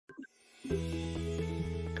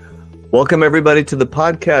Welcome everybody to the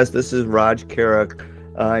podcast. This is Raj Khera.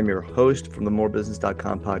 I'm your host from the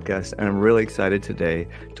morebusiness.com podcast, and I'm really excited today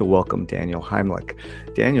to welcome Daniel Heimlich.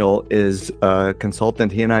 Daniel is a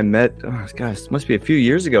consultant. He and I met, it must be a few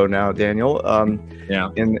years ago now, Daniel,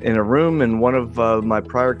 in a room in one of my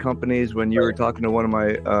prior companies when you were talking to one of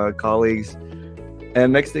my colleagues.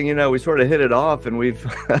 And next thing you know, we sort of hit it off, and we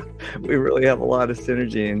really have a lot of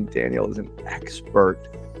synergy, and Daniel is an expert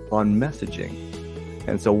on messaging.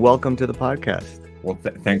 And so welcome to the podcast. Well,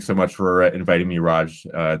 thanks so much for inviting me, Raj.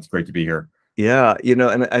 It's great to be here. Yeah,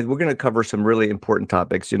 and we're going to cover some really important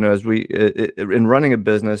topics. As we, in running a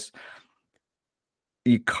business,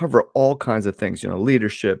 you cover all kinds of things,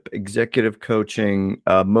 leadership, executive coaching,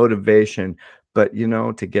 motivation. But,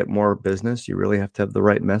 to get more business, you really have to have the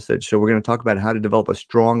right message. So we're going to talk about how to develop a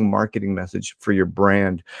strong marketing message for your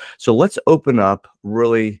brand. So let's open up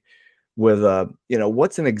really with,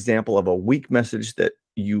 what's an example of a weak message that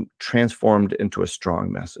you transformed into a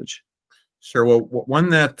strong message? Sure. Well, one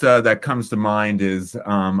that comes to mind is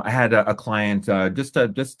I had a client just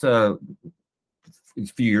a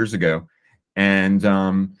few years ago, and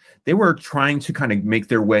they were trying to kind of make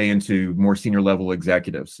their way into more senior level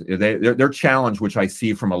executives. Their challenge, which I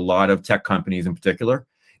see from a lot of tech companies in particular,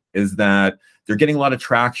 is that they're getting a lot of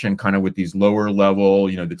traction kind of with these lower level,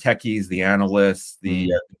 the techies, the analysts,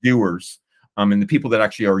 the doers, and the people that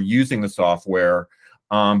actually are using the software.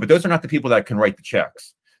 But those are not the people that can write the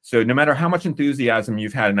checks. So no matter how much enthusiasm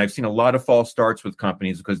you've had, and I've seen a lot of false starts with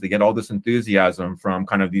companies because they get all this enthusiasm from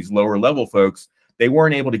kind of these lower level folks, they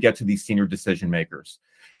weren't able to get to these senior decision makers.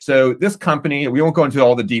 So this company, we won't go into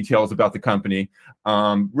all the details about the company,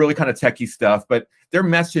 really kind of techie stuff, but their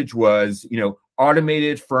message was,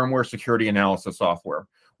 automated firmware security analysis software,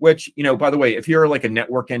 which, by the way, if you're like a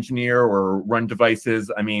network engineer or run devices,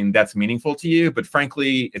 I mean, that's meaningful to you. But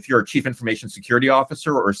frankly, if you're a chief information security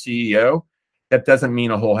officer or CEO, that doesn't mean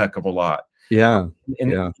a whole heck of a lot. Yeah.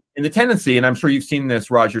 And the tendency, and I'm sure you've seen this,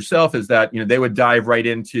 Raj, yourself, is that, they would dive right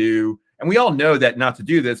into, and we all know that not to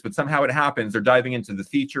do this, but somehow it happens. They're diving into the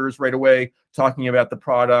features right away, talking about the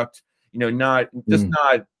product, not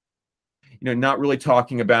really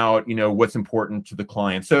talking about, what's important to the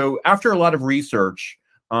client. So after a lot of research,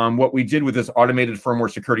 what we did with this automated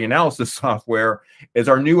firmware security analysis software is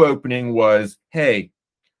our new opening was, hey,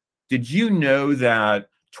 did you know that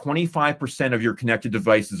 25% of your connected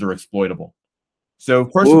devices are exploitable? So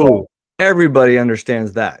first of all, everybody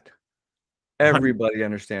understands that. Everybody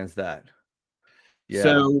understands that.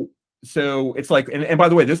 Yeah. So it's like, and by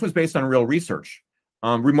the way, this was based on real research.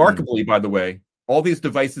 Remarkably, by the way, all these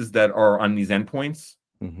devices that are on these endpoints,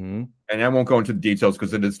 and I won't go into the details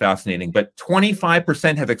because it is fascinating, but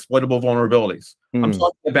 25% have exploitable vulnerabilities. I'm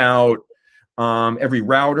talking about every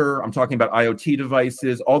router, I'm talking about IoT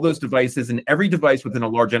devices, all those devices, and every device within a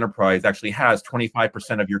large enterprise actually has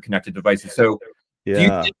 25% of your connected devices. So do you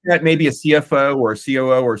think that maybe a CFO or a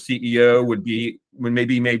COO or CEO would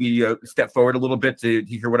maybe step forward a little bit to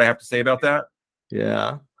hear what I have to say about that?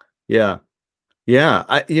 Yeah.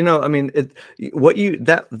 That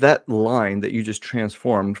line that you just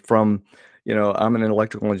transformed from, I'm an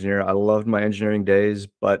electrical engineer. I loved my engineering days,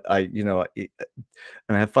 but and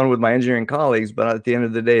I have fun with my engineering colleagues, but at the end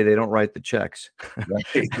of the day, they don't write the checks.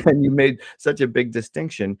 Right. And you made such a big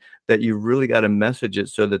distinction that you really got to message it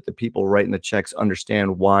so that the people writing the checks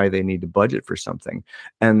understand why they need to budget for something.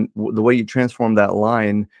 And the way you transform that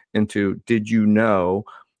line into, did you know,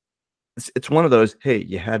 it's one of those, hey,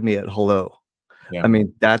 you had me at hello. Yeah. I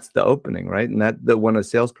mean, that's the opening, right? And that when a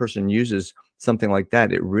salesperson uses something like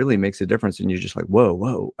that, it really makes a difference. And you're just like,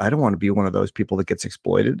 whoa, I don't want to be one of those people that gets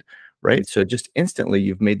exploited, right? So just instantly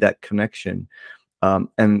you've made that connection.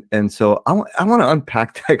 And so I want to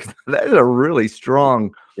unpack that. That is a really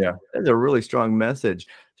strong, that's a really strong message.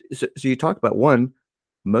 So you talk about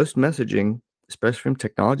most messaging, especially from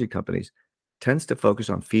technology companies, tends to focus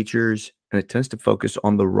on features, and it tends to focus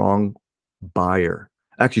on the wrong buyer.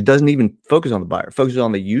 Actually doesn't even focus on the buyer, focuses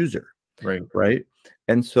on the user. Right.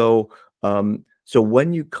 And so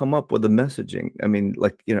when you come up with the messaging, I mean,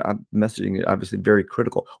 messaging is obviously very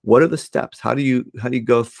critical. What are the steps? How do you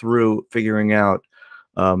go through figuring out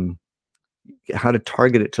how to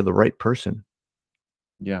target it to the right person?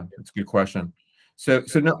 Yeah, that's a good question. So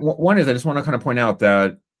one is, I just want to kind of point out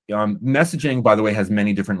that messaging, by the way, has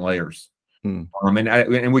many different layers.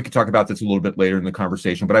 And we could talk about this a little bit later in the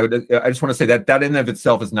conversation, but I just want to say that in and of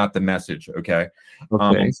itself is not the message. Okay.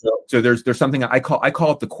 So there's something I call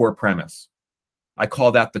it the core premise. I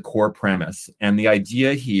call that the core premise. And the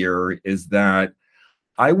idea here is that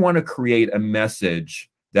I want to create a message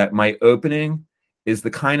that my opening is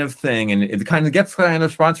the kind of thing, and it kind of gets kind of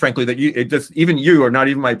response, frankly, that even you are not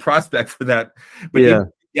even my prospect for that, but you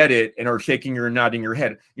get it and are shaking or nodding your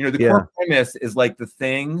head. You know, the core premise is like the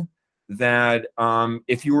thing that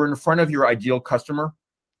if you were in front of your ideal customer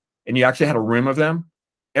and you actually had a room of them,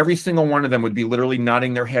 every single one of them would be literally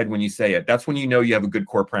nodding their head when you say it. That's when you know you have a good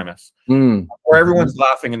core premise. Or everyone's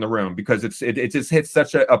laughing in the room because it just hits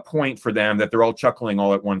such a point for them that they're all chuckling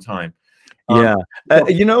all at one time.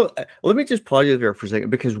 You know, let me just pause you there for a second,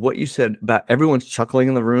 because what you said about everyone's chuckling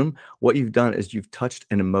in the room, what you've done is you've touched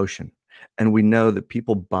an emotion. And we know that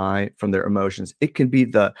people buy from their emotions. It can be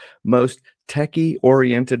the most techie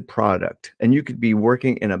oriented product, and you could be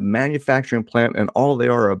working in a manufacturing plant and all they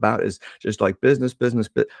are about is just like business,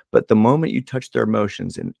 but the moment you touch their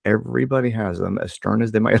emotions, and everybody has them, as stern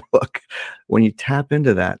as they might look, when you tap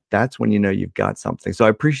into that, that's when you know you've got something. So I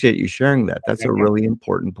appreciate you sharing that. That's a really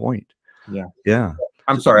important point. Yeah.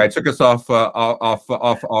 I'm sorry, I took us off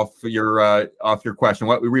your question.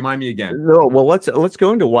 What, remind me again? No, well, let's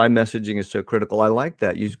go into why messaging is so critical. I like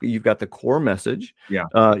that. You've got the core message. Yeah.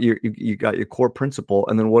 You got your core principle,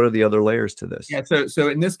 and then what are the other layers to this? Yeah. So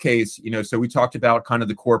in this case, you know, so we talked about kind of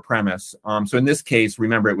the core premise. So in this case,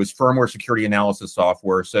 remember, it was firmware security analysis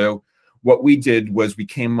software. So what we did was we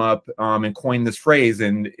came up and coined this phrase,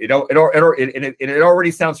 and it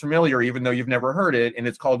already sounds familiar, even though you've never heard it. And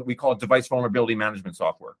we call it device vulnerability management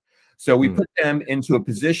software. So we put them into a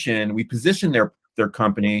position, we position their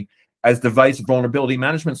company as device vulnerability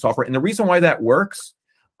management software. And the reason why that works,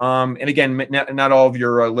 and again, not all of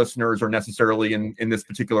your listeners are necessarily in this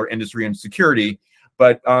particular industry and security,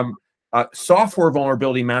 but software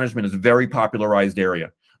vulnerability management is a very popularized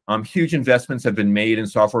area. Huge investments have been made in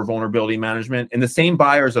software vulnerability management, and the same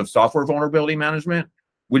buyers of software vulnerability management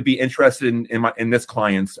would be interested in this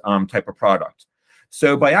client's type of product.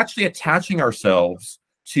 So by actually attaching ourselves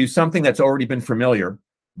to something that's already been familiar,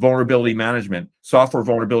 vulnerability management, software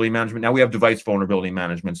vulnerability management, now we have device vulnerability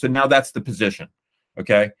management. So now that's the position,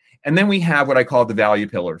 okay? And then we have what I call the value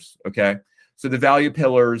pillars, okay? So the value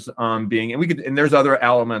pillars being, and there's other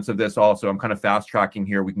elements of this also. I'm kind of fast tracking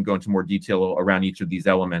here. We can go into more detail around each of these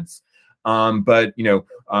elements. But, you know,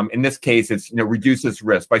 in this case, it's, you know, reduces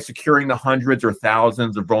risk by securing the hundreds or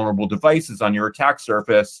thousands of vulnerable devices on your attack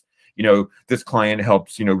surface. You know, this client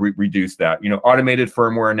helps, you know, reduce that. You know, automated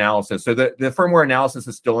firmware analysis. So the firmware analysis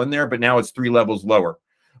is still in there, but now it's 3 levels lower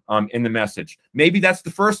in the message. Maybe that's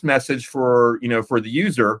the first message for, you know, for the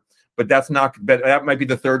user, but that might be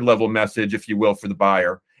the 3rd level message, if you will, for the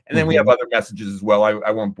buyer. And then we have other messages as well. I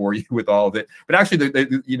won't bore you with all of it. But actually,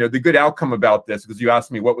 the good outcome about this, because you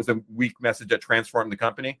asked me what was a weak message that transformed the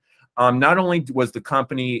company. Not only was the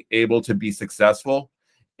company able to be successful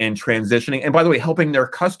in transitioning, and by the way, helping their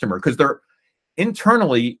customer, because they're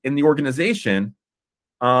internally in the organization,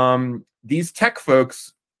 these tech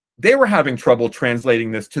folks, they were having trouble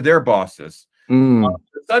translating this to their bosses.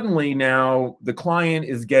 Suddenly now the client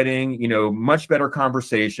is getting, you know, much better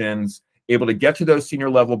conversations, able to get to those senior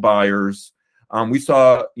level buyers. We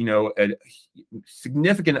saw, you know, a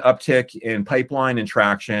significant uptick in pipeline and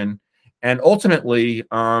traction. And ultimately, you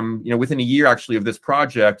know, within a year actually of this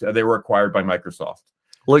project, they were acquired by Microsoft.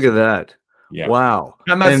 Look at that. Yeah. Wow.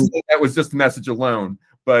 I'm not saying that was just the message alone,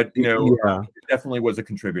 but, you know, it definitely was a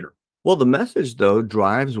contributor. Well, the message, though,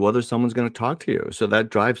 drives whether someone's going to talk to you. So that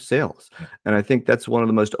drives sales. And I think that's one of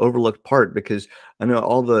the most overlooked part, because I know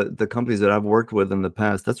all the companies that I've worked with in the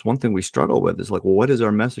past, that's one thing we struggle with, is like, well, what is our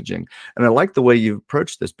messaging? And I like the way you've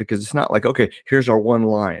approached this, because it's not like, okay, here's our one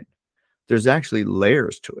line. There's actually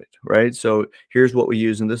layers to it, right? So here's what we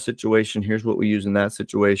use in this situation. Here's what we use in that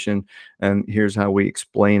situation. And here's how we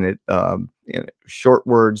explain it. In short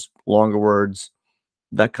words, longer words,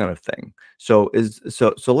 that kind of thing. So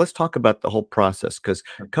let's talk about the whole process, because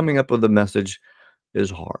coming up with a message is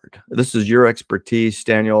hard. This is your expertise,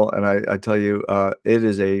 Daniel, and I tell you, it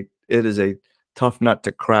is a tough nut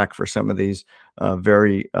to crack for some of these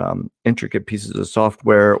very intricate pieces of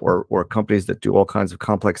software, or companies that do all kinds of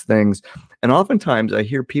complex things. And oftentimes I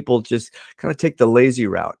hear people just kind of take the lazy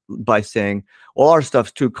route by saying, well, our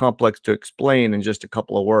stuff's too complex to explain in just a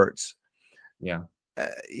couple of words. Yeah.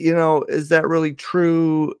 You know, is that really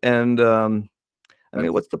true? And I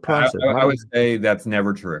mean, what's the process? I would say that's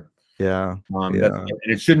never true. Yeah. And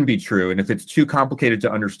it shouldn't be true. And if it's too complicated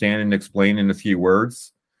to understand and explain in a few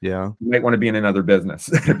words, you might want to be in another business.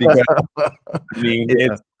 Because I mean,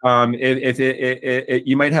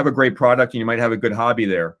 you might have a great product and you might have a good hobby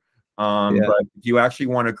there. But if you actually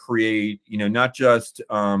want to create, you know, not just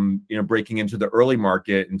you know, breaking into the early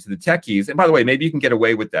market, into the techies, and by the way, maybe you can get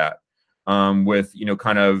away with that. With, you know,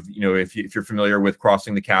 kind of, you know, if you're familiar with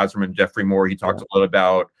Crossing the Chasm and Jeffrey Moore, he talks a lot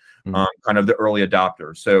about Mm. kind of the early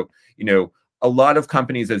adopter. So, a lot of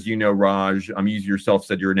companies, as you know, Raj, you yourself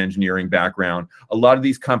said you're an engineering background. A lot of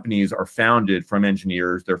these companies are founded from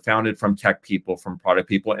engineers. They're founded from tech people, from product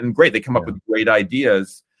people, and great, they come up with great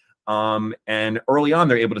ideas. And early on,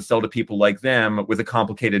 they're able to sell to people like them with a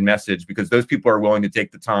complicated message, because those people are willing to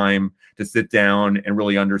take the time to sit down and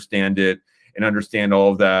really understand it and understand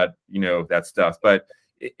all of that, that stuff. But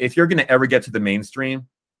if you're going to ever get to the mainstream,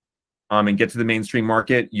 and get to the mainstream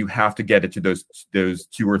market, you have to get it to those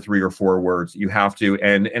 2 or 3 or 4 words. You have to,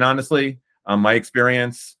 and honestly, my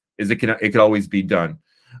experience is it could always be done.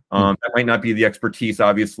 That might not be the expertise,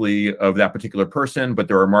 obviously, of that particular person, but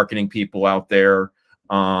there are marketing people out there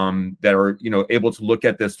that are able to look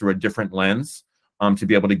at this through a different lens to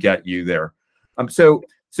be able to get you there. So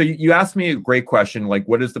you asked me a great question, like,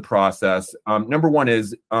 what is the process? Number one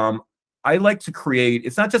is I like to create.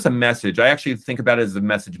 It's not just a message. I actually think about it as a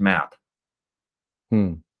message map.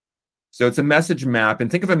 So it's a message map, and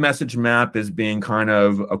think of a message map as being kind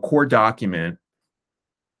of a core document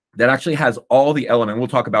that actually has all the elements. We'll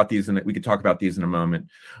talk about these, and we could talk about these in a moment.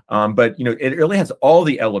 But it really has all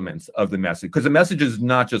the elements of the message, because the message is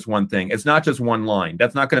not just one thing. It's not just one line.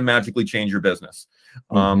 That's not going to magically change your business.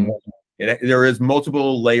 There is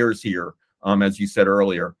multiple layers here, as you said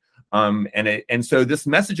earlier. And so this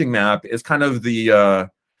messaging map is kind of the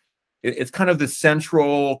it's kind of the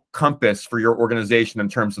central compass for your organization in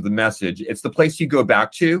terms of the message. It's the place you go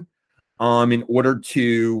back to in order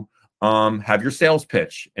to have your sales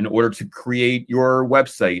pitch, in order to create your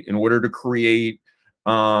website, in order to create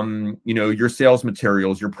your sales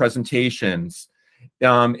materials, your presentations.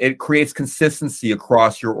 It creates consistency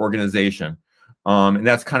across your organization. And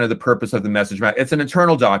that's kind of the purpose of the message map. It's an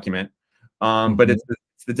internal document, but it's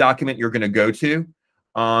the document you're going to go to.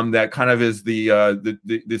 That kind of is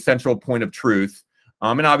the central point of truth.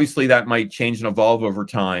 And obviously that might change and evolve over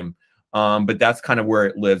time. But that's kind of where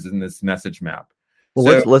it lives in this message map.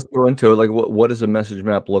 Well, let's go into it. Like, what does a message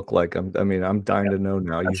map look like? I'm dying to know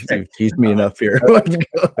now. You've teased me enough here.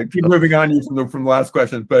 I keep moving on you from the last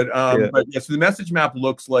question, but yes, so the message map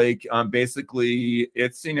looks like basically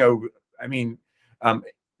it's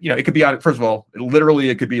it could be on, first of all, literally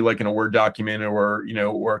it could be like in a Word document, or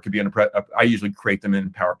it could be in I usually create them in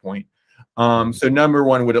PowerPoint. So number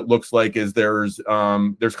one, what it looks like is there's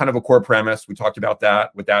kind of a core premise. We talked about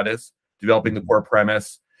that, what that is, developing the core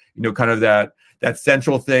premise, kind of that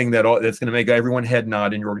central thing that's going to make everyone head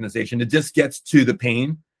nod in your organization. It just gets to the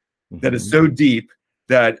pain that is so deep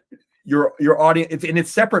that your audience, and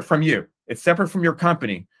it's separate from you. It's separate from your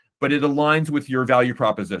company, but it aligns with your value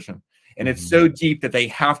proposition. And it's so deep that they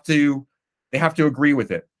have to agree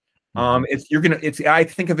with it. I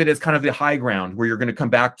think of it as kind of the high ground where you're going to come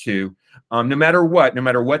back to, no matter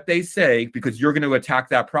what they say, because you're going to attack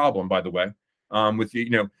that problem, by the way,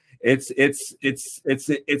 it's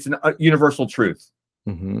an universal truth.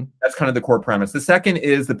 That's kind of the core premise. The second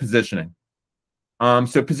is the positioning.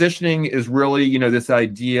 So positioning is really, this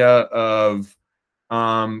idea of,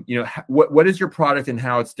 what is your product and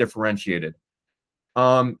how it's differentiated.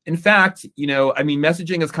 In fact,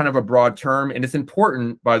 messaging is kind of a broad term, and it's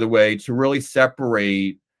important, by the way, to really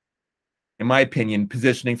separate, in my opinion,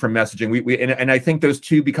 positioning from messaging. And I think those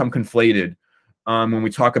two become conflated when we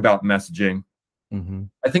talk about messaging.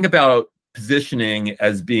 I think about positioning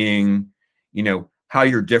as being, how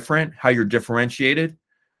you're different, how you're differentiated.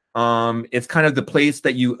 It's kind of the place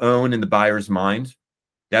that you own in the buyer's mind.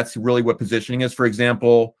 That's really what positioning is. For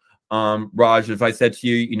example, Raj, if I said to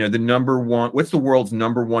you, what's the world's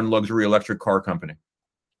 #1 luxury electric car company?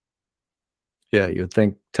 Yeah, you would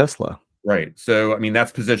think Tesla. Right. So,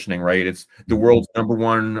 that's positioning, right? It's the world's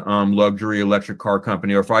 #1 luxury electric car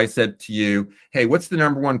company. Or if I said to you, hey, what's the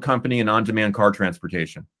 #1 company in on-demand car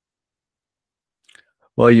transportation?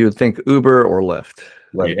 Well, you would think Uber or Lyft.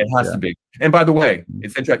 Right. It has to be. And by the way,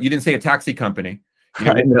 it's interesting. You didn't say a taxi company.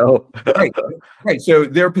 I know. Right. So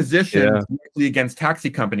they're positioned directly against taxi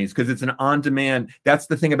companies because it's an on-demand. That's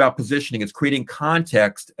the thing about positioning. It's creating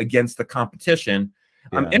context against the competition.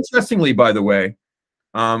 Interestingly, by the way,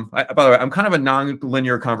 I'm kind of a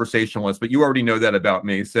non-linear conversationalist, but you already know that about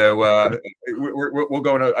me. So we'll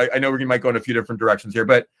go in. I know we might go in a few different directions here,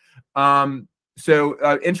 but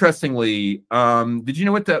interestingly, did you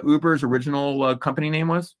know what the Uber's original company name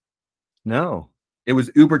was? No. It was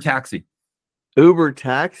Uber Taxi. Uber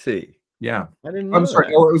Taxi. Yeah. I didn't know. I'm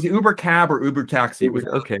sorry. Or it was Uber Cab or Uber Taxi.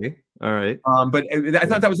 Okay. All right. But I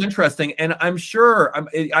thought that was interesting. And I'm sure,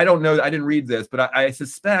 I don't know, I didn't read this, but I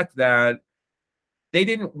suspect that they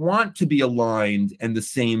didn't want to be aligned and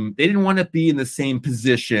they didn't want to be in the same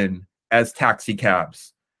position as taxi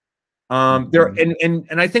cabs. They're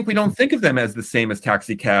and I think we don't think of them as the same as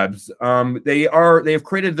taxi cabs. They have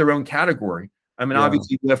created their own category. I mean,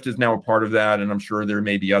 obviously Lyft is now a part of that, and I'm sure there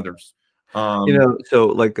may be others.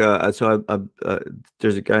 So like, there's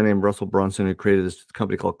a guy named Russell Brunson who created this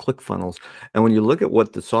company called ClickFunnels. And when you look at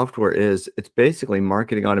what the software is, it's basically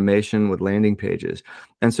marketing automation with landing pages.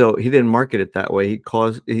 And so he didn't market it that way.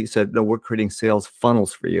 He said, no, we're creating sales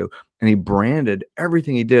funnels for you. And he branded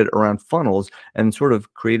everything he did around funnels and sort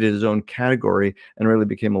of created his own category and really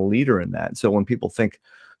became a leader in that. So when people think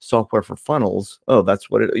software for funnels, oh, that's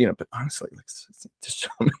what it, but honestly, it's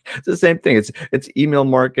the same thing. It's email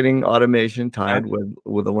marketing automation tied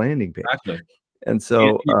with a landing page. Exactly. And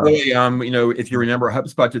so really, if you remember,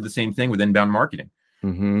 HubSpot did the same thing with inbound marketing.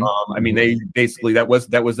 I mean, they basically, that was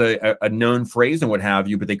a known phrase and what have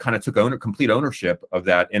you, but they kind of took complete ownership of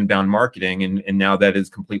that inbound marketing, and now that is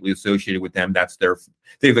completely associated with them.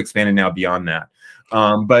 They've expanded now beyond that.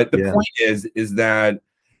 But the point is that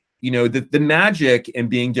the magic in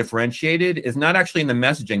being differentiated is not actually in the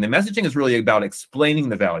messaging. The messaging is really about explaining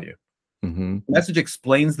the value. The message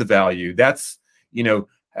explains the value. That's,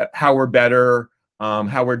 how we're better,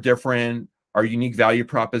 how we're different, our unique value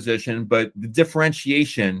proposition. But the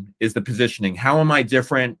differentiation is the positioning. How am I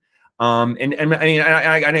different? And I mean,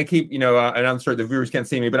 I keep, and I'm sorry the viewers can't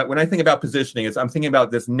see me, but when I think about positioning, I'm thinking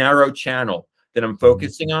about this narrow channel that I'm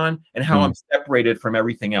focusing on and how I'm separated from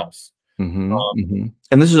everything else.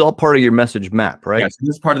 And this is all part of your message map, right? Yes, this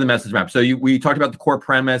is part of the message map. So we talked about the core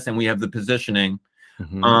premise, and we have the positioning.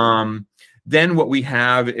 Then what we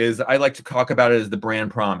have is, I like to talk about it as the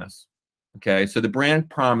brand promise. Okay, so the brand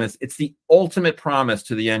promise, it's the ultimate promise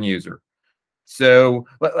to the end user. So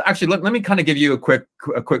actually, let me kind of give you a quick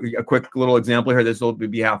little example here. This will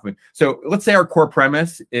be half of it. So let's say our core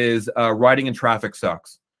premise is riding in traffic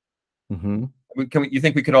sucks. You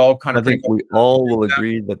think we could all kind of? I think we all will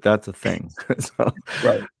agree that that's a thing.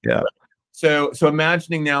 Right. Yeah. So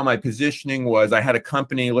imagining now my positioning was, I had a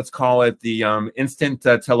company, let's call it the Instant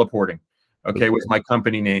Teleporting. Okay, was my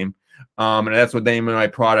company name. And that's what the name of my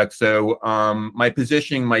product. So my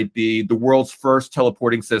positioning might be the world's first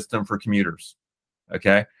teleporting system for commuters.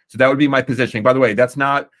 Okay, so that would be my positioning. By the way,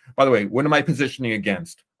 what am I positioning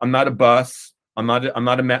against? I'm not a bus. I'm not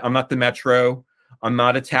the metro. I'm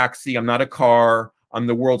not a taxi. I'm not a car. I'm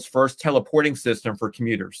the world's first teleporting system for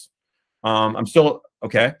commuters. I'm still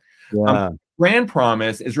okay. Brand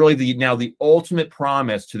promise is really now the ultimate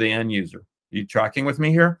promise to the end user. Are you tracking with me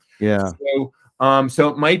here? Yeah. So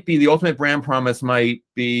it might be, the ultimate brand promise might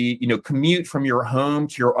be, commute from your home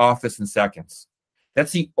to your office in seconds.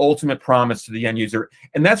 That's the ultimate promise to the end user.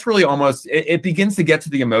 And that's really almost, it begins to get to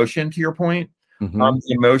the emotion, to your point. The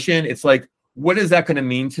emotion, it's like, what is that going to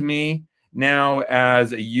mean to me now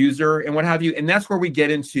as a user and what have you? And that's where we get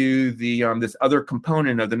into the this other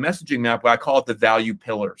component of the messaging map, where I call it the value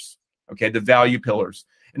pillars. Okay, the value pillars.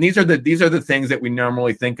 And these are the things that we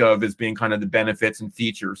normally think of as being kind of the benefits and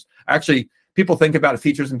features. Actually, people think about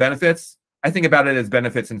features and benefits. I think about it as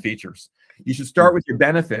benefits and features. You should start with your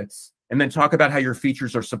benefits and then talk about how your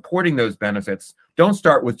features are supporting those benefits. Don't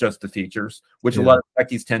start with just the features, which a lot of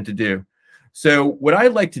techies tend to do. So what I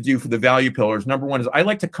like to do for the value pillars, number one, is I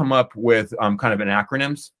like to come up with kind of an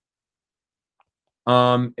acronyms.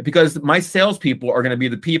 Because my salespeople are going to be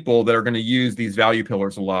the people that are going to use these value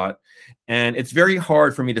pillars a lot. And it's very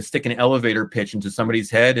hard for me to stick an elevator pitch into somebody's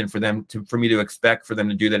head and for me to expect for them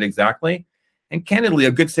to do that exactly. And candidly,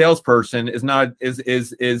 a good salesperson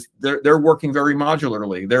they're working very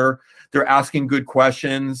modularly. They're asking good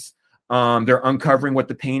questions. They're uncovering what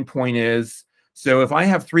the pain point is. So if I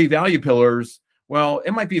have 3 value pillars, well,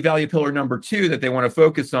 it might be value pillar number 2 that they want to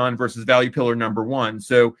focus on versus value pillar number 1.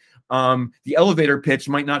 So the elevator pitch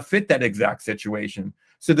might not fit that exact situation.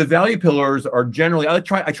 So the value pillars are generally, I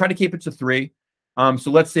try to keep it to 3.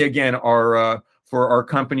 So let's say again, for our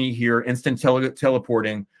company here, Instant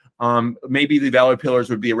Teleporting, maybe the value pillars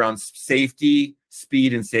would be around safety,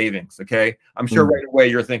 speed, and savings. Okay, I'm sure right away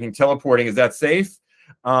you're thinking, teleporting, is that safe?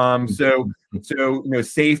 So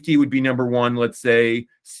safety would be number 1. Let's say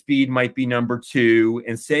speed might be number 2,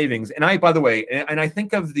 and savings. And by the way, and I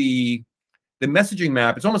think of the messaging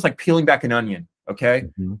map, it's almost like peeling back an onion. Okay,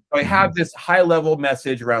 so I have this high level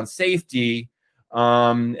message around safety,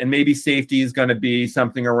 and maybe safety is going to be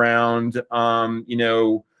something around,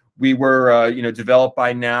 we were, developed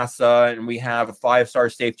by NASA, and we have a 5-star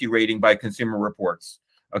safety rating by Consumer Reports.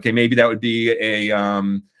 Okay, maybe that would be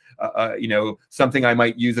something I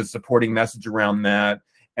might use as supporting message around that.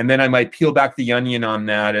 And then I might peel back the onion on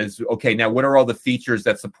that as, okay, now what are all the features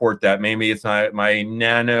that support that? Maybe it's not my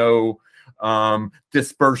nano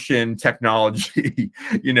dispersion technology,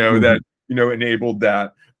 that, enabled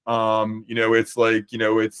that. You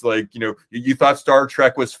thought Star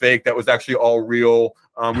Trek was fake. That was actually all real.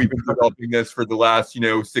 We've been developing this for the last,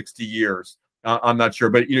 60 years. I'm not sure,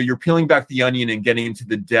 but you're peeling back the onion and getting into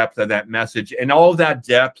the depth of that message, and all of that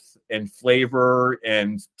depth and flavor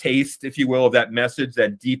and taste, if you will, of that message,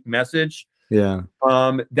 that deep message. Yeah.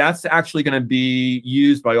 That's actually going to be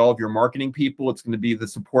used by all of your marketing people. It's going to be the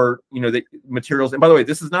support, the materials. And by the way,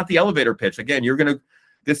 this is not the elevator pitch. Again, you're going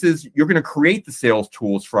to create the sales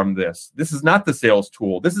tools from this. This is not the sales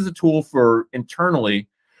tool. This is a tool for internally.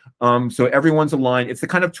 So everyone's aligned. It's the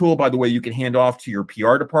kind of tool, by the way, you can hand off to your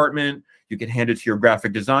PR department. You can hand it to your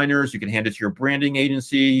graphic designers. You can hand it to your branding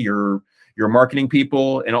agency, your marketing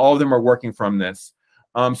people, and all of them are working from this.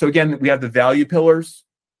 So again, we have the value pillars.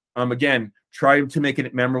 Again, try to make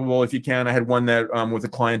it memorable if you can. I had one that with a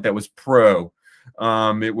client that was pro.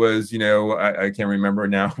 It was, I can't remember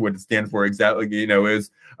now what it stands for exactly.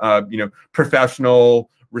 Is professional,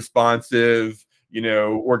 responsive,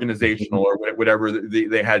 organizational, or whatever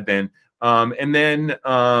they had been. And then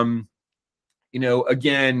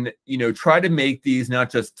again, try to make these not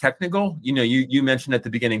just technical. You mentioned at the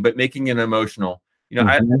beginning, but making it emotional.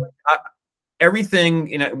 Everything,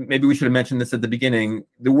 maybe we should have mentioned this at the beginning.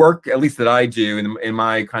 The work, at least that I do in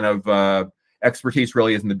my kind of expertise,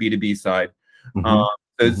 really is in the B2B side.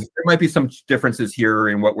 There might be some differences here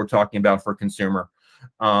in what we're talking about for consumer.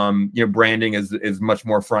 Branding is much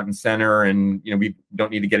more front and center, and we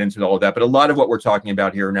don't need to get into all of that. But a lot of what we're talking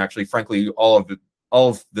about here, and actually, frankly, all of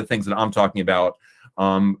the things that I'm talking about,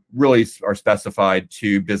 really are specified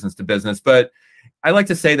to business. But I like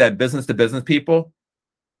to say that business to business people,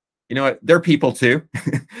 they're people too.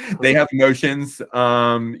 They have emotions.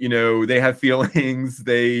 They have feelings.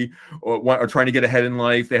 They are trying to get ahead in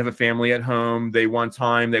life. They have a family at home. They want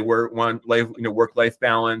time. They want life, work-life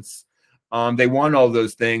balance. They want all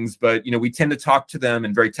those things, but we tend to talk to them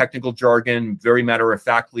in very technical jargon, very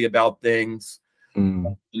matter-of-factly about things.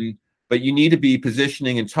 But you need to be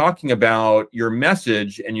positioning and talking about your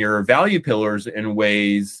message and your value pillars in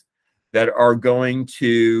ways that are going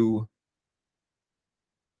to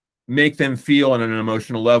make them feel on an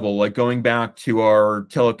emotional level. Like going back to our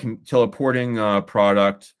teleporting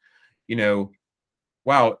product,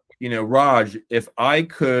 wow, Raj, if I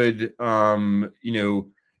could, and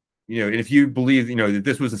if you believe, that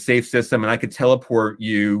this was a safe system and I could teleport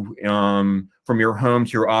you from your home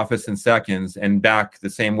to your office in seconds and back the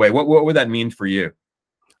same way, what would that mean for you?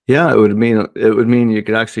 Yeah, it would mean you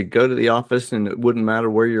could actually go to the office and it wouldn't matter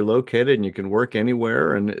where you're located, and you can work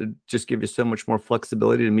anywhere, and it just give you so much more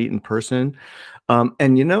flexibility to meet in person. And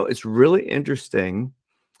it's really interesting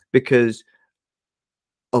because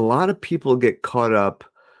a lot of people get caught up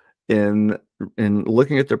in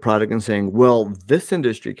looking at their product and saying, well, this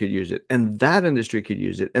industry could use it, and that industry could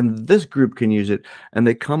use it, and this group can use it, and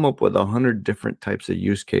they come up with 100 different types of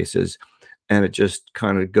use cases. And it just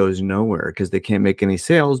kind of goes nowhere because they can't make any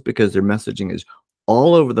sales because their messaging is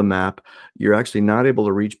all over the map. You're actually not able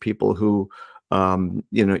to reach people who,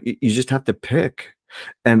 you just have to pick.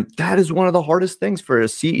 And that is one of the hardest things for a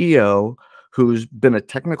CEO who's been a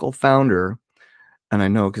technical founder. And I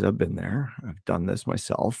know because I've been there. I've done this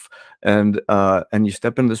myself. And you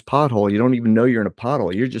step into this pothole. You don't even know you're in a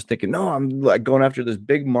pothole. You're just thinking, no, I'm like going after this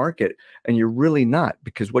big market. And you're really not,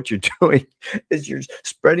 because what you're doing is you're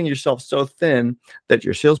spreading yourself so thin that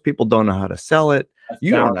your salespeople don't know how to sell it.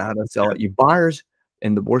 You don't know how to sell it. Your buyers,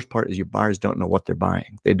 and the worst part is your buyers don't know what they're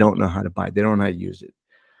buying. They don't know how to buy it. They don't know how to use it.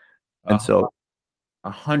 And so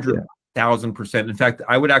 100,000%. In fact,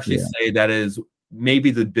 I would actually say that is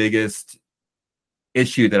maybe the biggest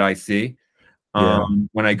issue that I see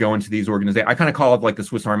when I go into these organizations. I kind of call it like the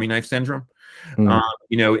Swiss Army knife syndrome.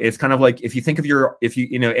 It's kind of like, if you think of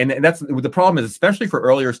and that's the problem is, especially for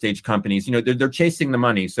earlier stage companies, they're chasing the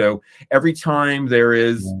money. So every time there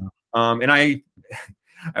is, and I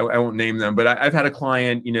won't name them, but I've had a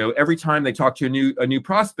client, every time they talk to a new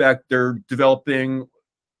prospect, they're developing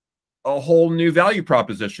a whole new value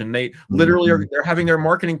proposition. They literally they're having their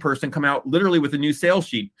marketing person come out literally with a new sales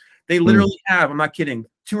sheet. They literally have, I'm not kidding,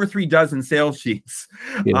 2 or 3 dozen sales sheets.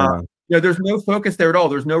 There's no focus there at all.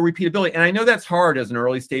 There's no repeatability. And I know that's hard as an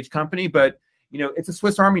early stage company, but it's a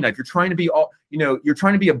Swiss Army knife. You're trying to be you're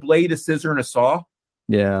trying to be a blade, a scissor, and a saw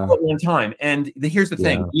all at one time. And here's the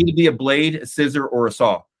thing: you need to be a blade, a scissor, or a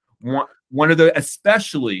saw. One of the,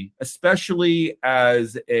 especially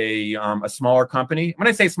as a smaller company. When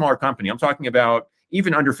I say smaller company, I'm talking about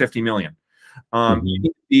even under 50 million. You need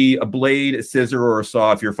to be a blade, a scissor, or a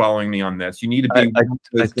saw if you're following me on this. You need to be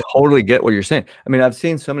I totally get what you're saying. I mean, I've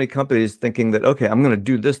seen so many companies thinking that, okay, I'm going to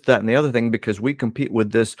do this, that, and the other thing because we compete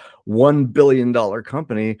with this $1 billion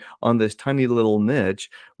company on this tiny little niche,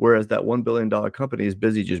 whereas that $1 billion company is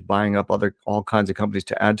busy just buying up all kinds of companies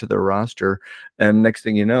to add to their roster. And next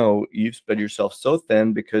thing you know, you've spread yourself so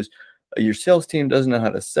thin because your sales team doesn't know how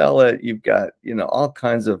to sell it. You've got, all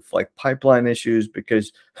kinds of like pipeline issues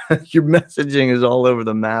because your messaging is all over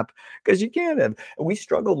the map because you can't have. We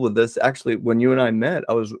struggled with this actually when you and I met.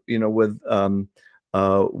 I was, with one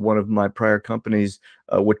of my prior companies,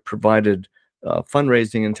 which provided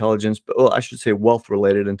fundraising intelligence, but I should say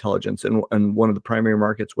wealth-related intelligence. And one of the primary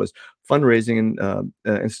markets was fundraising in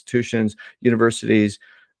institutions, universities,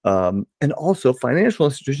 and also financial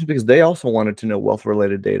institutions, because they also wanted to know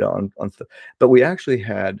wealth-related data on stuff. But we actually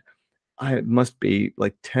had, it must be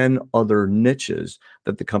like 10 other niches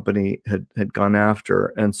that the company had gone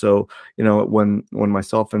after. And so, when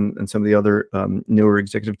myself and some of the other newer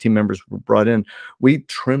executive team members were brought in, we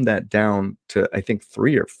trimmed that down to, I think,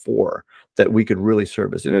 3 or 4 that we could really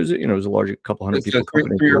service. And it was, it was a large couple hundred people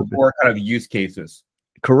company. 3 or 4 kind of use cases.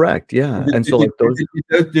 Correct. Yeah. And so like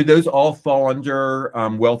did those all fall under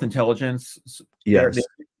wealth intelligence? Yes.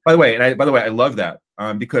 By the way, I love that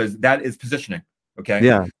because that is positioning. Okay.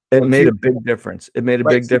 Yeah. It made a big difference. It made a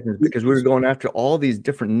big difference because we were going after all these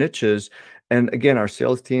different niches. And again, our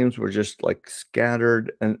sales teams were just like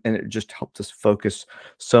scattered, and it just helped us focus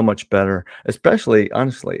so much better, especially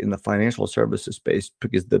honestly in the financial services space,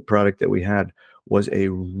 because the product that we had was a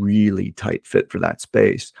really tight fit for that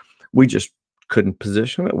space. We just couldn't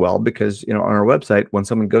position it well because, on our website, when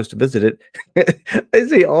someone goes to visit it, they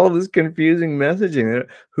see all this confusing messaging.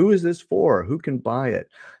 Who is this for? Who can buy it?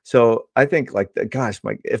 So I think, like, gosh,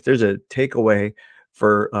 Mike, if there's a takeaway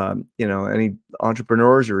for, any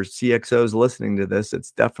entrepreneurs or CXOs listening to this,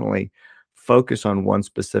 it's definitely focus on one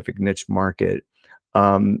specific niche market.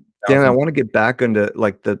 Dan, I want to get back into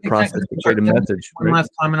like the process to create a message. One last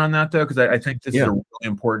comment on that though, because I think this is a really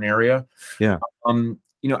important area. Yeah.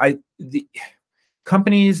 The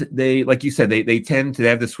companies, they, like you said, they tend to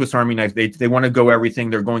have the Swiss Army knife. They want to go everything.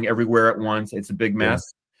 They're going everywhere at once. It's a big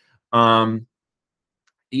mess. Yeah.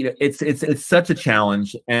 It's such a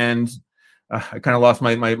challenge, and I kind of lost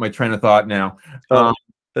my train of thought now.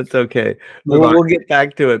 That's okay. We'll get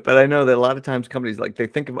back to it. But I know that a lot of times companies, like, they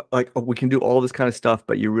think about like, oh, we can do all this kind of stuff,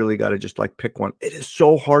 but you really got to just like pick one. It is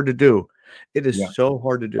so hard to do. It is so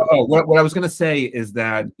hard to do. Oh, what I was going to say is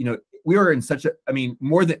that, we are in such a,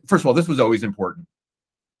 more than, first of all, this was always important.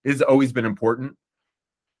 It has always been important,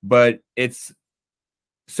 but it's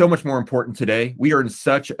so much more important today. We are in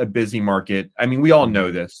such a busy market. We all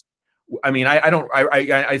know this. I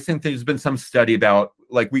think there's been some study about,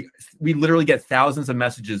 like, we literally get thousands of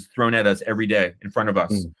messages thrown at us every day in front of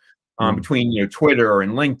us. Between Twitter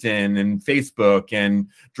and LinkedIn and Facebook and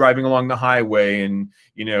driving along the highway and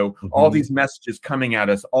all these messages coming at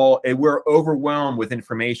us, we're overwhelmed with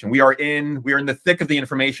information. We're in the thick of the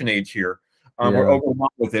information age here. We're overwhelmed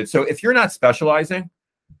with it. So if you're not specializing,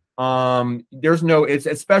 it's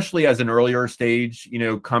especially as an earlier stage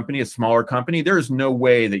company, a smaller company, there's no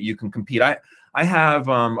way that you can compete. I have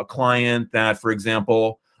a client that, for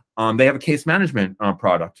example, they have a case management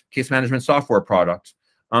product, case management software product.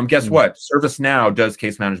 Guess what? ServiceNow does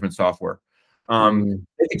case management software. Going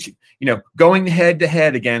head to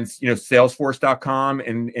head against Salesforce.com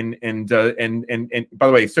and by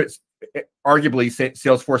the way, so arguably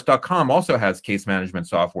Salesforce.com also has case management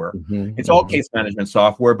software. It's all case management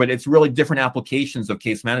software, but it's really different applications of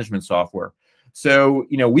case management software. So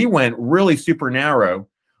we went really super narrow,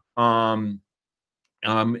 and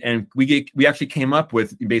we actually came up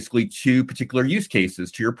with basically 2 particular use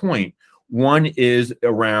cases. To your point. One is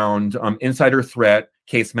around insider threat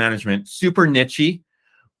case management, super niche-y,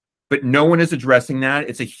 but no one is addressing that.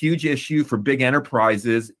 It's a huge issue for big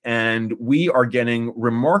enterprises, and we are getting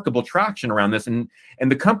remarkable traction around this. And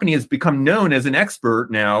the company has become known as an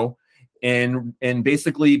expert now, and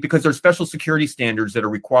basically because there's special security standards that are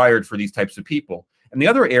required for these types of people. And the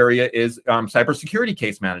other area is cybersecurity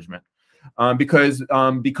case management. Because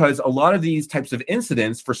a lot of these types of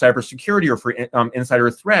incidents for cybersecurity or for insider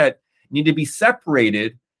threat need to be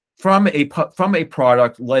separated from a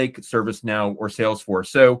product like ServiceNow or Salesforce.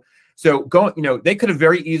 So they could have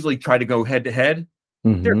very easily tried to go head to head.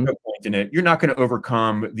 There's no point in it. You're not going to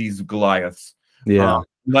overcome these Goliaths,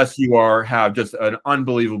 unless you have just an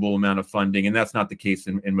unbelievable amount of funding, and that's not the case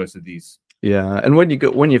in most of these. Yeah, and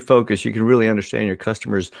when you focus, you can really understand your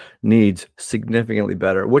customers' needs significantly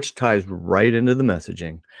better, which ties right into the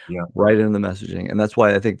messaging. Yeah, right into the messaging, and that's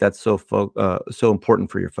why I think that's so important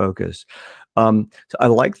for your focus. So I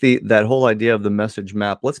like that whole idea of the message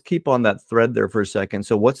map. Let's keep on that thread there for a second.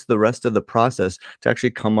 So what's the rest of the process to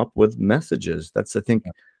actually come up with messages? That's, I think,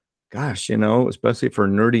 gosh, especially for a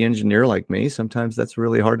nerdy engineer like me, sometimes that's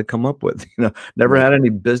really hard to come up with. Never had any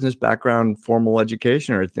business background, formal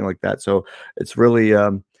education or anything like that. So it's really,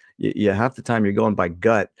 half the time you're going by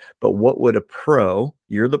gut. But what would a pro,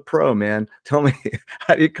 you're the pro, man, tell me,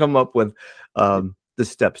 how do you come up with the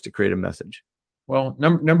steps to create a message? Well,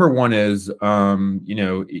 number one is,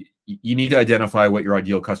 you need to identify what your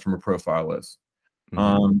ideal customer profile is.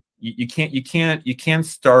 You can't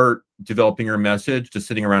start developing your message just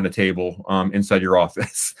sitting around a table inside your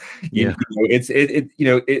office. You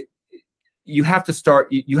have to start.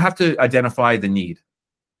 You have to identify the need.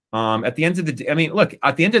 At the end of the day, I mean, look,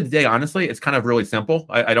 at the end of the day, honestly, it's kind of really simple.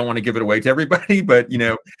 I don't want to give it away to everybody, but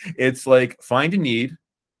it's like find a need,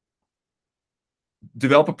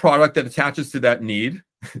 develop a product that attaches to that need,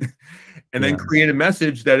 and then create a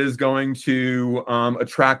message that is going to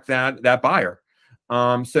attract that buyer.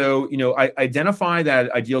 So I identify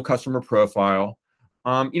that ideal customer profile.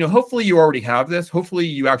 Hopefully you already have this. Hopefully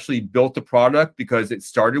you actually built the product because it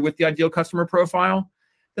started with the ideal customer profile.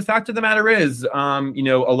 The fact of the matter is, a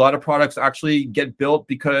lot of products actually get built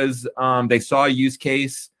because they saw a use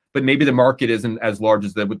case, but maybe the market isn't as large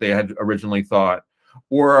as what they had originally thought.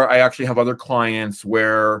 Or I actually have other clients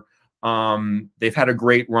where they've had a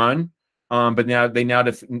great run, but now they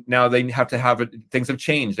have to have things have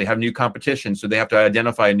changed. They have new competition, so they have to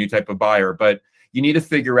identify a new type of buyer. But you need to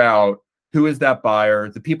figure out who is that buyer,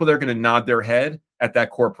 the people that are going to nod their head at that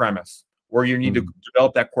core premise, or you need to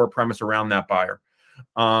develop that core premise around that buyer.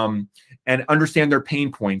 And understand their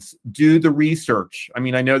pain points. Do the research. I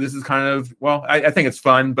mean, I know this is kind of, well, I think it's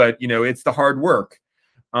fun, but it's the hard work.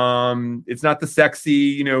 It's not the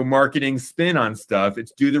sexy, marketing spin on stuff.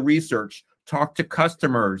 It's do the research, talk to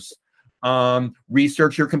customers,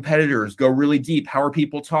 research your competitors, go really deep. How are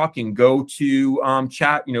people talking? Go to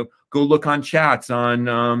chat, go look on chats on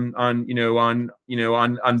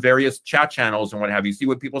various chat channels and what have you. See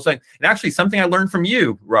what people are saying. And actually, something I learned from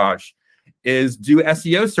you, Raj, is do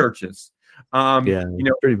SEO searches.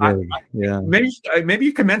 Pretty big. Maybe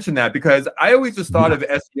you can mention that, because I always just thought of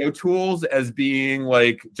SEO tools as being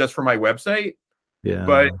like just for my website. Yeah.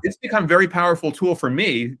 But it's become a very powerful tool for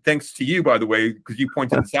me, thanks to you, by the way, because you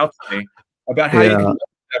pointed this out to me about how you can use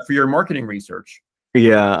that for your marketing research.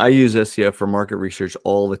 Yeah, I use SEO for market research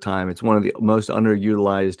all the time. It's one of the most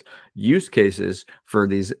underutilized use cases for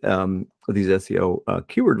these SEO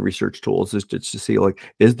keyword research tools, is to see,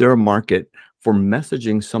 like, is there a market for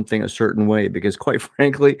messaging something a certain way? Because quite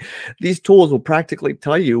frankly, these tools will practically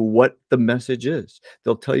tell you what the message is.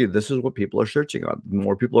 They'll tell you this is what people are searching on.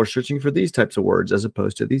 More people are searching for these types of words as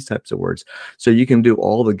opposed to these types of words. So you can do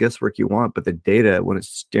all the guesswork you want, but the data, when it's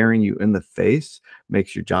staring you in the face,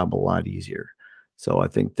 makes your job a lot easier. So I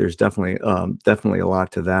think there's definitely a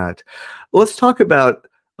lot to that. Let's talk about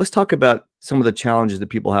some of the challenges that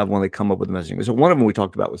people have when they come up with messaging. So one of them we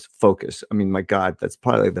talked about was focus. I mean, my God, that's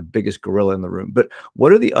probably like the biggest gorilla in the room. But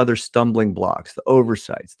what are the other stumbling blocks, the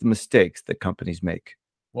oversights, the mistakes that companies make?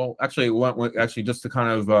 Well, actually, just to kind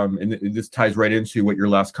of, and this ties right into what your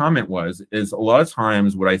last comment was, is a lot of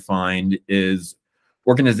times what I find is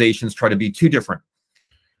organizations try to be too different.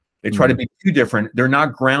 They try to be too different. They're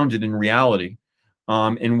not grounded in reality.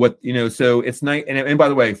 And what, so it's nice. And by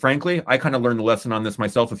the way, frankly, I kind of learned the lesson on this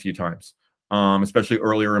myself a few times, especially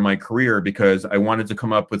earlier in my career, because I wanted to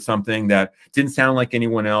come up with something that didn't sound like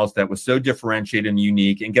anyone else, that was so differentiated and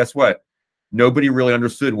unique. And guess what? Nobody really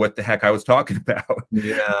understood what the heck I was talking about.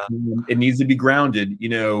 Yeah. It needs to be grounded,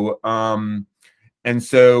 and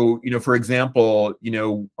so, for example, do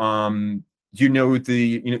you know what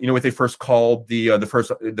they first called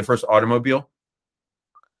the first automobile?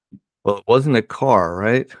 Well, it wasn't a car,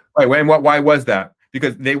 right? Right. And why was that?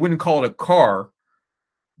 Because they wouldn't call it a car,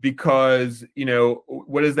 because,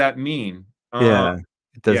 what does that mean? Yeah.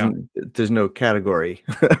 It doesn't, there's no category.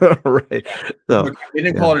 Right. So they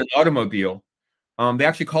didn't call it an automobile. They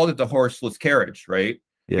actually called it the horseless carriage, right?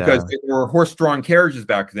 Yeah. Because there were horse-drawn carriages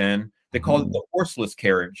back then. They called it the horseless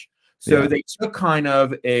carriage. So they took kind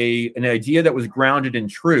of an idea that was grounded in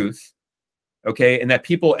truth, okay, and that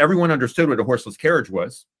everyone understood what a horseless carriage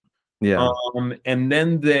was. Yeah. And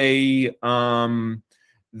then they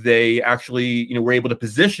actually, were able to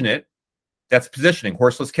position it. That's positioning,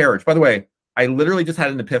 horseless carriage. By the way, I literally just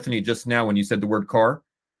had an epiphany just now when you said the word car.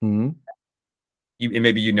 And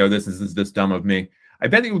maybe this is this dumb of me. I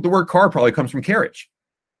bet the word car probably comes from carriage.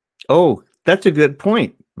 Oh, That's a good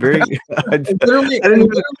point. Very. I Literally, didn't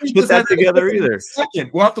even put that together either. Second,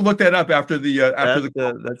 we'll have to look that up after the after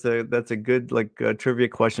the. That's a good like trivia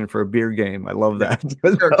question for a beer game. I love that.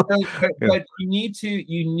 Sure. But you need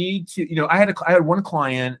to, you know, I had one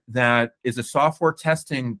client that is a software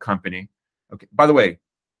testing company. Okay, by the way,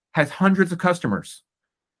 has hundreds of customers,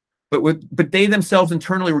 but they themselves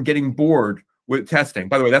internally were getting bored with testing.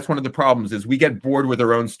 By the way, that's one of the problems is we get bored with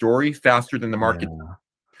our own story faster than the market. Yeah.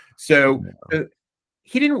 So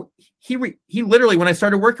he literally, when I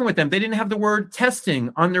started working with them, they didn't have the word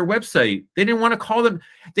testing on their website. They didn't want to call them,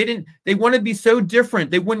 they wanted to be so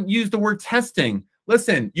different. They wouldn't use the word testing.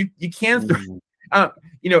 Listen, you can't,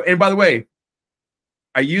 you know, and by the way,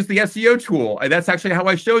 I use the SEO tool. That's actually how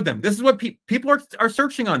I showed them. This is what people are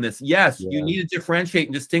searching on this. Yes, you need to differentiate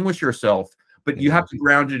and distinguish yourself, but you have to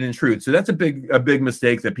ground it in truth. So that's a big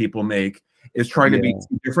mistake that people make, is trying to be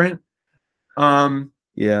too different.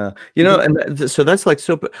 Yeah, you know, and so that's like,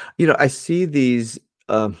 so, you know, I see these,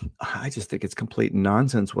 I just think it's complete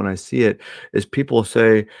nonsense when I see it, is people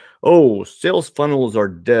say, oh, sales funnels are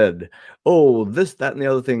dead. Oh, this, that, and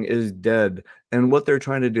the other thing is dead. And what they're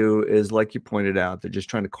trying to do is, like you pointed out, they're just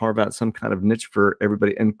trying to carve out some kind of niche for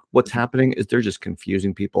everybody. And what's happening is they're just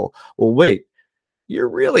confusing people. Well, wait, you're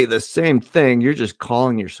really the same thing. You're just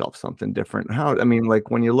calling yourself something different. How? I mean, like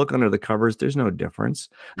when you look under the covers, there's no difference.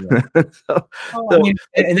 Yeah. I mean,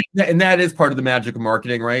 and that is part of the magic of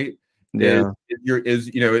marketing, right? Yeah.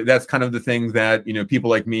 Is you know, that's kind of the thing that, you know, people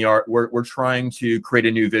like me we're trying to create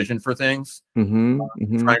a new vision for things. Trying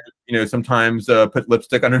to, you know, sometimes put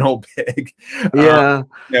lipstick on an old pig. Yeah.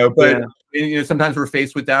 You know, but you know, sometimes we're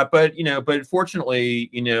faced with that. But you know, but fortunately,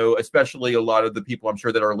 you know, especially a lot of the people I'm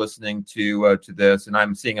sure that are listening to this, and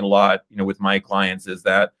I'm seeing it a lot, you know, with my clients, is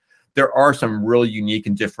that there are some really unique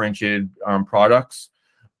and differentiated products,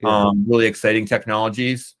 really exciting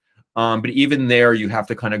technologies. But even there, you have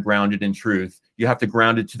to kind of ground it in truth. You have to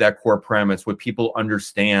ground it to that core premise, what people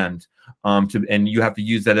understand, and you have to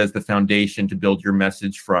use that as the foundation to build your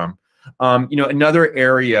message from. You know, another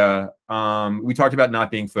area, we talked about not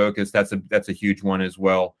being focused. That's a huge one as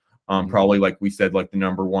well. Probably, like we said, like the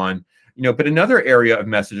number one. You know, but another area of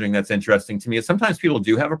messaging that's interesting to me is sometimes people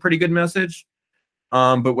do have a pretty good message,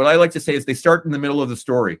 but what I like to say is they start in the middle of the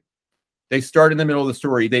story. They start in the middle of the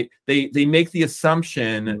story. They make the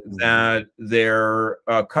assumption that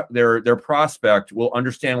their prospect will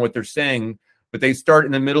understand what they're saying, but they start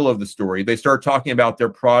in the middle of the story. They start talking about their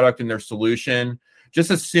product and their solution, just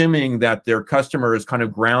assuming that their customer is kind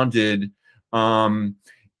of grounded, you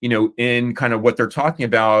know, in kind of what they're talking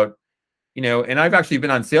about. You know, and I've actually been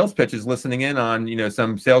on sales pitches, listening in on, you know,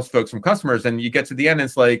 some sales folks from customers, and you get to the end, and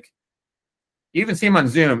it's like, you even see them on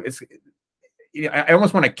Zoom. I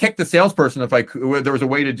almost want to kick the salesperson if there was a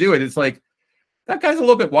way to do it. It's like, that guy's a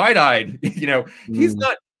little bit wide-eyed. You know, he's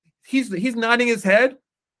nodding his head,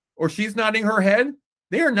 or she's nodding her head.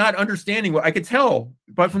 They are not understanding what I could tell,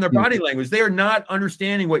 but from their body language, they are not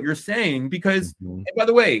understanding what you're saying. Because, and by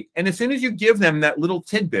the way, and as soon as you give them that little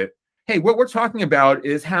tidbit, hey, what we're talking about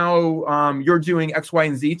is how you're doing X, Y,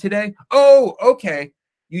 and Z today. Oh, okay.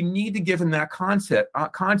 You need to give them that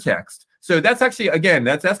context. So that's actually, again,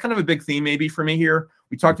 that's kind of a big theme maybe for me here.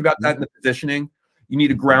 We talked about that in the positioning. You need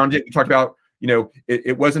to ground it. We talked about, you know,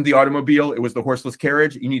 it wasn't the automobile, it was the horseless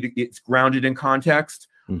carriage. You need to, it's grounded in context.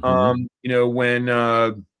 You know, when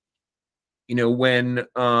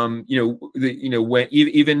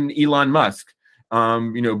even Elon Musk,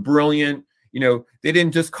 you know, brilliant. You know, they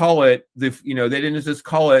didn't just call it the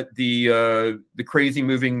crazy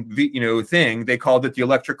moving thing. They called it the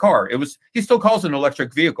electric car. He still calls it an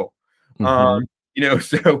electric vehicle. You know,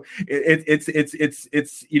 so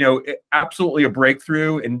it's you know, absolutely a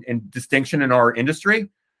breakthrough and distinction in our industry.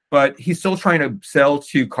 But he's still trying to sell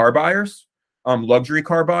to car buyers, luxury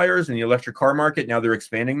car buyers in the electric car market. Now they're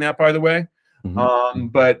expanding that, by the way.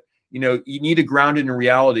 But you know, you need to ground it in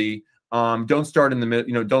reality. Don't start in the middle.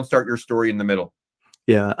 You know, don't start your story in the middle.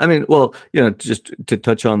 Yeah, I mean, well, you know, just to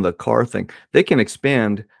touch on the car thing, they can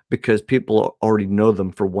expand because people already know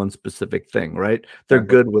them for one specific thing, right? They're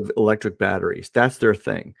good with electric batteries. That's their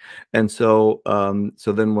thing. And so,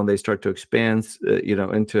 so then when they start to expand, you know,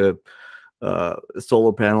 into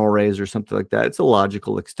solar panel arrays or something like that, it's a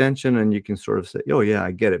logical extension, and you can sort of say, oh yeah,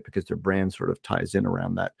 I get it, because their brand sort of ties in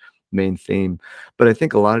around that main theme. But I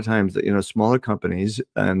think a lot of times that, you know, smaller companies,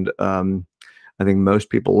 and I think most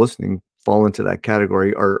people listening fall into that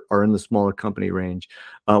category, are in the smaller company range.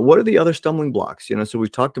 What are the other stumbling blocks? You know, so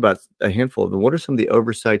we've talked about a handful of them. What are some of the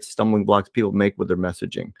oversights, stumbling blocks people make with their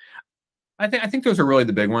messaging? I think those are really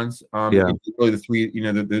the big ones. Yeah. Really the three,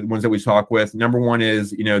 the ones that we talk with. Number one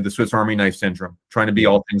is, the Swiss Army knife syndrome, trying to be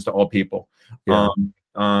all things to all people. Yeah.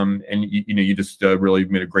 And you just really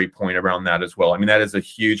made a great point around that as well. I mean, that is a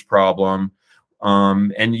huge problem.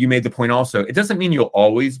 And you made the point also, it doesn't mean you'll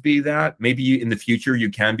always be that. Maybe in the future you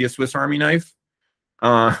can be a Swiss Army knife.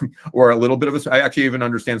 Or a little bit of I actually even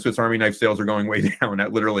understand Swiss Army knife sales are going way down. I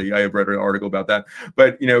have read an article about that.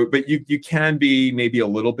 But you can be maybe a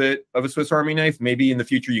little bit of a Swiss Army knife. Maybe in the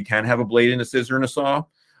future you can have a blade and a scissor and a saw.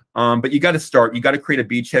 But you got to start. You got to create a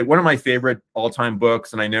beachhead. One of my favorite all-time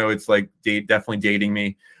books, and I know it's like definitely dating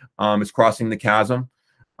me, is Crossing the Chasm.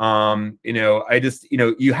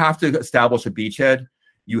 You have to establish a beachhead.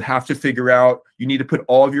 You have to figure out, you need to put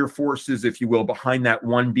all of your forces, if you will, behind that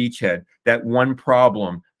one beachhead, that one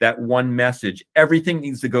problem, that one message. Everything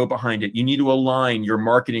needs to go behind it. You need to align your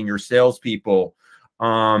marketing, your salespeople,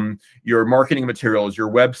 your marketing materials,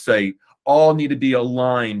 your website, all need to be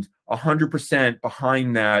aligned 100%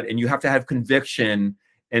 behind that. And you have to have conviction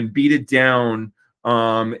and beat it down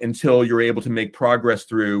until you're able to make progress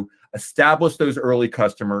through. Establish those early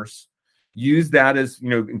customers. Use that as,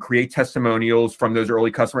 and create testimonials from those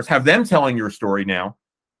early customers. Have them telling your story now,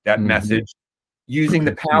 that message, using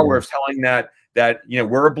the power of telling that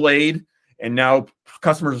we're a blade. And now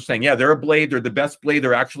customers are saying, yeah, they're a blade. They're the best blade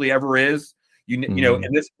there actually ever is.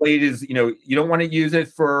 And this blade is, you don't want to use it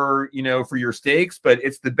for your steaks, but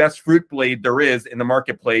it's the best fruit blade there is in the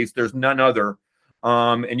marketplace. There's none other.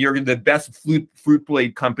 And you're the best fruit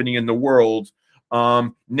blade company in the world.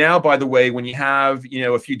 Now, by the way, when you have,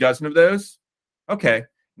 a few dozen of those, okay,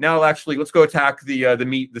 now actually let's go attack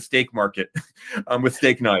the steak market with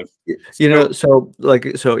steak knives. So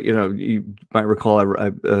you might recall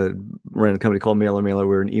I ran a company called Mailer.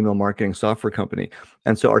 We're an email marketing software company.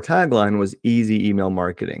 And so our tagline was easy email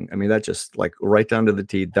marketing. I mean, that just like right down to the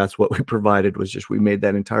T. That's what we provided, was just, we made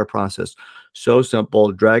that entire process so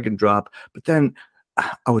simple, drag and drop. But then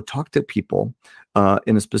I would talk to people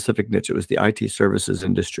in a specific niche. It was the IT services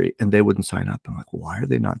industry, and they wouldn't sign up. I'm like, why are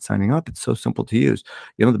they not signing up? It's so simple to use.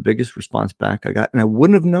 The biggest response back I got, and I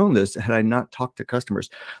wouldn't have known this had I not talked to customers.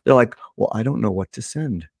 They're like, well, I don't know what to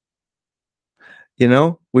send.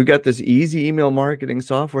 We've got this easy email marketing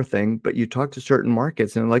software thing, but you talk to certain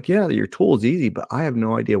markets and they're like, yeah, your tool is easy, but I have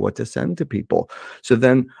no idea what to send to people. So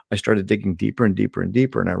then I started digging deeper and deeper and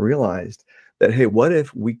deeper, and I realized that, hey, what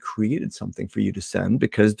if we created something for you to send?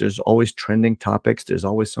 Because there's always trending topics. There's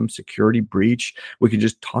always some security breach. We could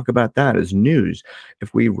just talk about that as news.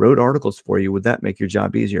 If we wrote articles for you, would that make your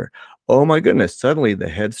job easier? Oh my goodness. Suddenly the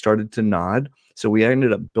head started to nod. So we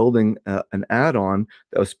ended up building an add-on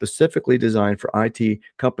that was specifically designed for IT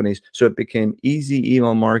companies. So it became easy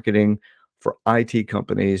email marketing for IT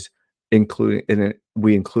companies,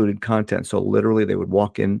 we included content. So literally they would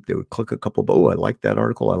walk in, they would click a couple, I like that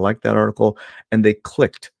article. And they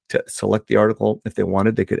clicked to select the article. If they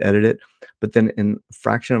wanted, they could edit it. But then in a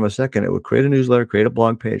fraction of a second, it would create a newsletter, create a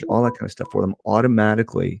blog page, all that kind of stuff for them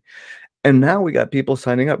automatically. And now we got people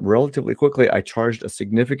signing up relatively quickly. I charged a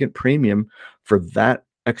significant premium for that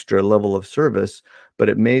extra level of service, but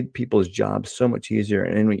it made people's jobs so much easier.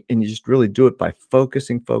 And you just really do it by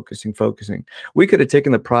focusing. We could have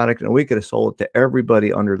taken the product and we could have sold it to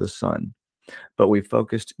everybody under the sun, but we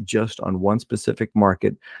focused just on one specific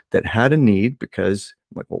market that had a need. Because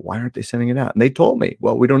I'm like, well, why aren't they sending it out? And they told me,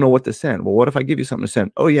 well, we don't know what to send. Well, what if I give you something to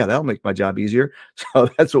send? Oh yeah, that'll make my job easier. So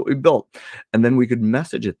that's what we built. And then we could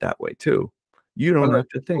message it that way too. You don't have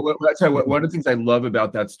to think. One of the things I love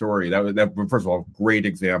about that story, that first of all, great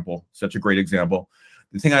example, such a great example.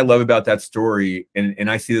 The thing I love about that story, and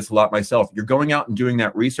I see this a lot myself, you're going out and doing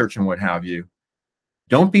that research and what have you.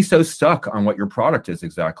 Don't be so stuck on what your product is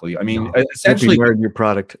exactly. I mean, essentially, your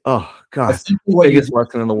product. Oh God, biggest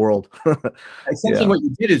lesson in the world. Essentially, what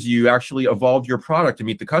you did is you actually evolved your product to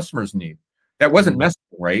meet the customer's need. That wasn't messaging,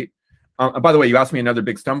 right? By the way, you asked me another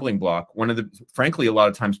big stumbling block. Frankly, a lot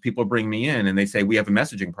of times people bring me in and they say, we have a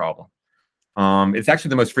messaging problem. It's actually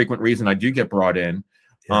the most frequent reason I do get brought in.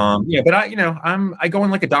 But I go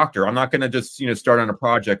in like a doctor. I'm not going to just, start on a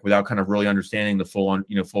project without kind of really understanding the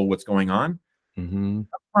full what's going on.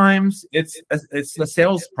 Sometimes it's a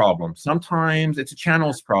sales problem. Sometimes it's a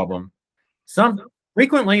channels problem.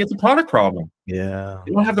 Frequently it's a product problem. Yeah.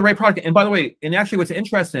 You don't have the right product. And by the way, and actually what's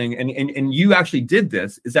interesting, and you actually did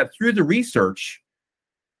this, is that through the research,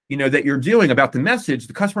 that you're doing about the message,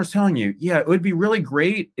 the customer's telling you, yeah, it would be really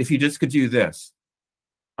great if you just could do this.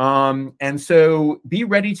 And so be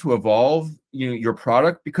ready to evolve, your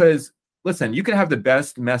product, because listen, you can have the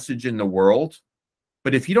best message in the world,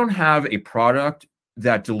 but if you don't have a product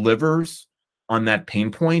that delivers on that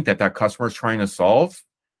pain point that customer is trying to solve,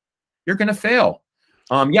 you're going to fail.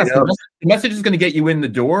 Yes, the message is going to get you in the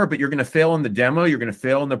door, but you're going to fail in the demo. You're going to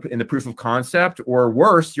fail in the proof of concept, or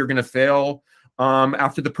worse, you're going to fail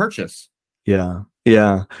after the purchase. Yeah.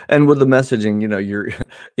 Yeah. And with the messaging,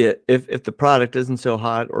 if the product isn't so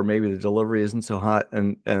hot, or maybe the delivery isn't so hot,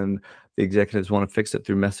 and the executives want to fix it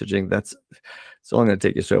through messaging, it's only going to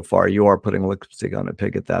take you so far. You are putting lipstick on a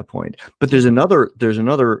pig at that point. But there's another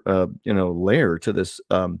layer to this,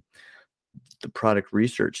 the product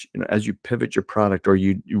research. As you pivot your product, or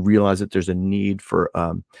you realize that there's a need for,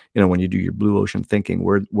 when you do your blue ocean thinking,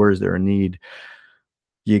 where is there a need?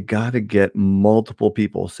 You got to get multiple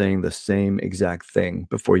people saying the same exact thing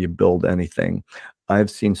before you build anything.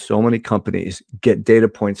 I've seen so many companies get data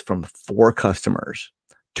points from 4 customers,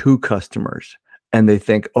 2 customers, and they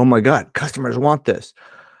think, oh my God, customers want this.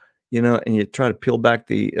 And you try to peel back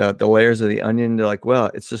the layers of the onion. They're like, well,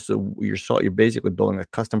 it's just you're basically building a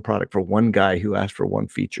custom product for one guy who asked for one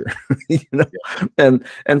feature, and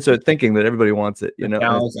so thinking that everybody wants it, Oh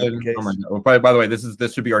my God. By the way,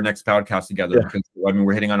 this should be our next podcast together, because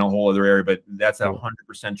we're hitting on a whole other area, but that's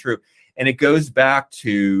 100% true. And it goes back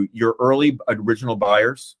to your early original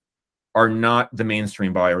buyers are not the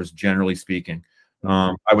mainstream buyers, generally speaking.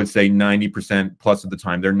 I would say 90% plus of the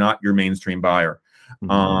time, they're not your mainstream buyer.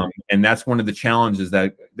 And that's one of the challenges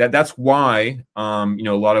that's why, a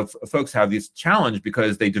lot of folks have this challenge,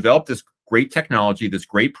 because they develop this great technology, this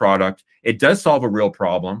great product. It does solve a real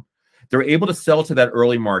problem. They're able to sell to that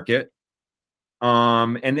early market.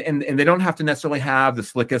 And they don't have to necessarily have the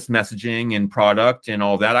slickest messaging and product and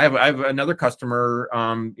all that. I have another customer,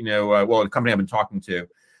 a company I've been talking to.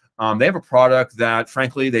 They have a product that,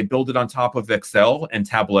 frankly, they build it on top of Excel and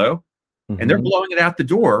Tableau, and they're blowing it out the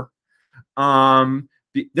door.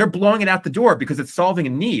 They're blowing it out the door because it's solving a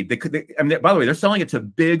need. By the way, they're selling it to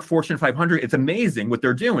big Fortune 500. It's amazing what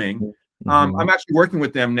they're doing. I'm actually working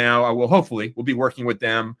with them now. We'll be working with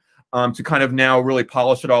them to kind of now really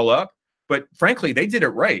polish it all up. But frankly, they did it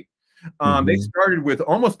right. They started with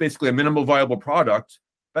almost basically a minimal viable product,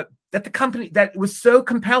 but that was so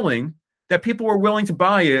compelling that people were willing to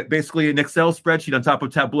buy it, basically an Excel spreadsheet on top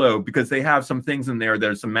of Tableau, because they have some things in there.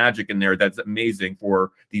 There's some magic in there that's amazing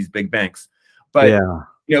for these big banks. But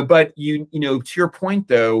to your point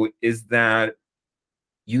though, is that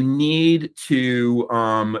you need to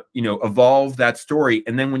evolve that story.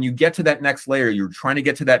 And then when you get to that next layer, you're trying to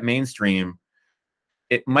get to that mainstream.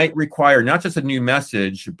 It might require not just a new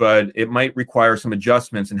message, but it might require some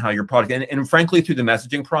adjustments in how your product, and frankly, through the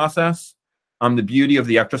messaging process. The beauty of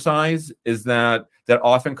the exercise is that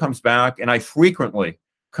often comes back, and I frequently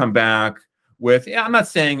come back with, I'm not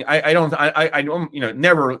saying I don't,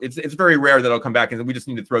 never, it's very rare that I'll come back and we just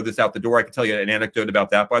need to throw this out the door. I can tell you an anecdote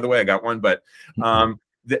about that, by the way. I got one, but but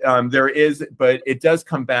it does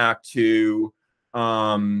come back to,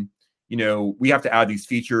 we have to add these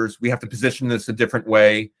features. We have to position this a different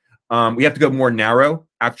way. We have to go more narrow,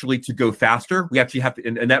 actually, to go faster. We actually have to,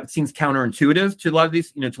 and that seems counterintuitive to a lot of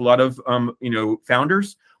these, to a lot of,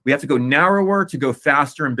 founders. We have to go narrower to go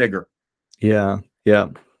faster and bigger. Yeah.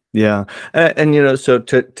 And so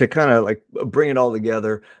to kind of like bring it all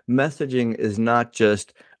together, messaging is not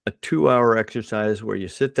just a 2-hour exercise where you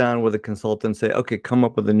sit down with a consultant and say, okay, come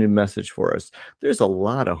up with a new message for us. There's a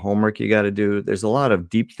lot of homework you got to do. There's a lot of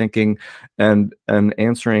deep thinking and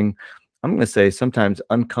answering, I'm going to say, sometimes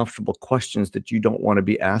uncomfortable questions that you don't want to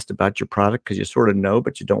be asked about your product, because you sort of know,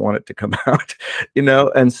 but you don't want it to come out,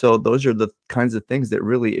 And so those are the kinds of things that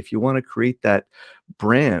really, if you want to create that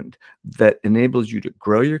brand that enables you to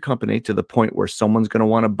grow your company to the point where someone's going to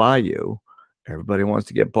want to buy you. Everybody wants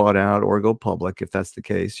to get bought out or go public, if that's the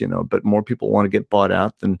case, but more people want to get bought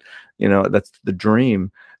out than, that's the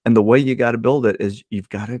dream. And the way you got to build it is you've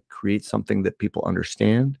got to create something that people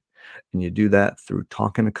understand. And you do that through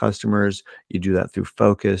talking to customers. You do that through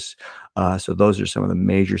focus. So those are some of the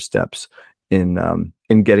major steps in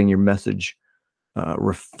getting your message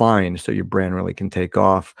refined so your brand really can take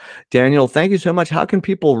off. Daniel, thank you so much. How can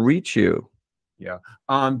people reach you? Yeah.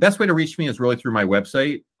 Best way to reach me is really through my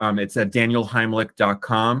website. It's at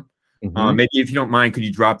danielheimlich.com. Maybe if you don't mind, could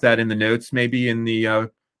you drop that in the notes, maybe in the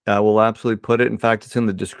I will absolutely put it. In fact, it's in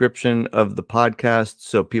the description of the podcast,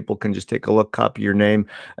 so people can just take a look, copy your name,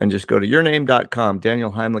 and just go to yourname.com,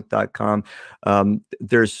 danielheimlich.com.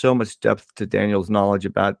 There's so much depth to Daniel's knowledge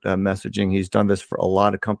about messaging. He's done this for a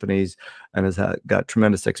lot of companies and has got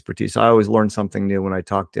tremendous expertise. I always learn something new when I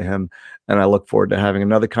talk to him, and I look forward to having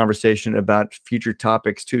another conversation about future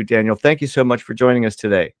topics too. Daniel, thank you so much for joining us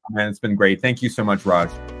today. Man, it's been great. Thank you so much, Raj.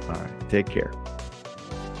 All right, take care.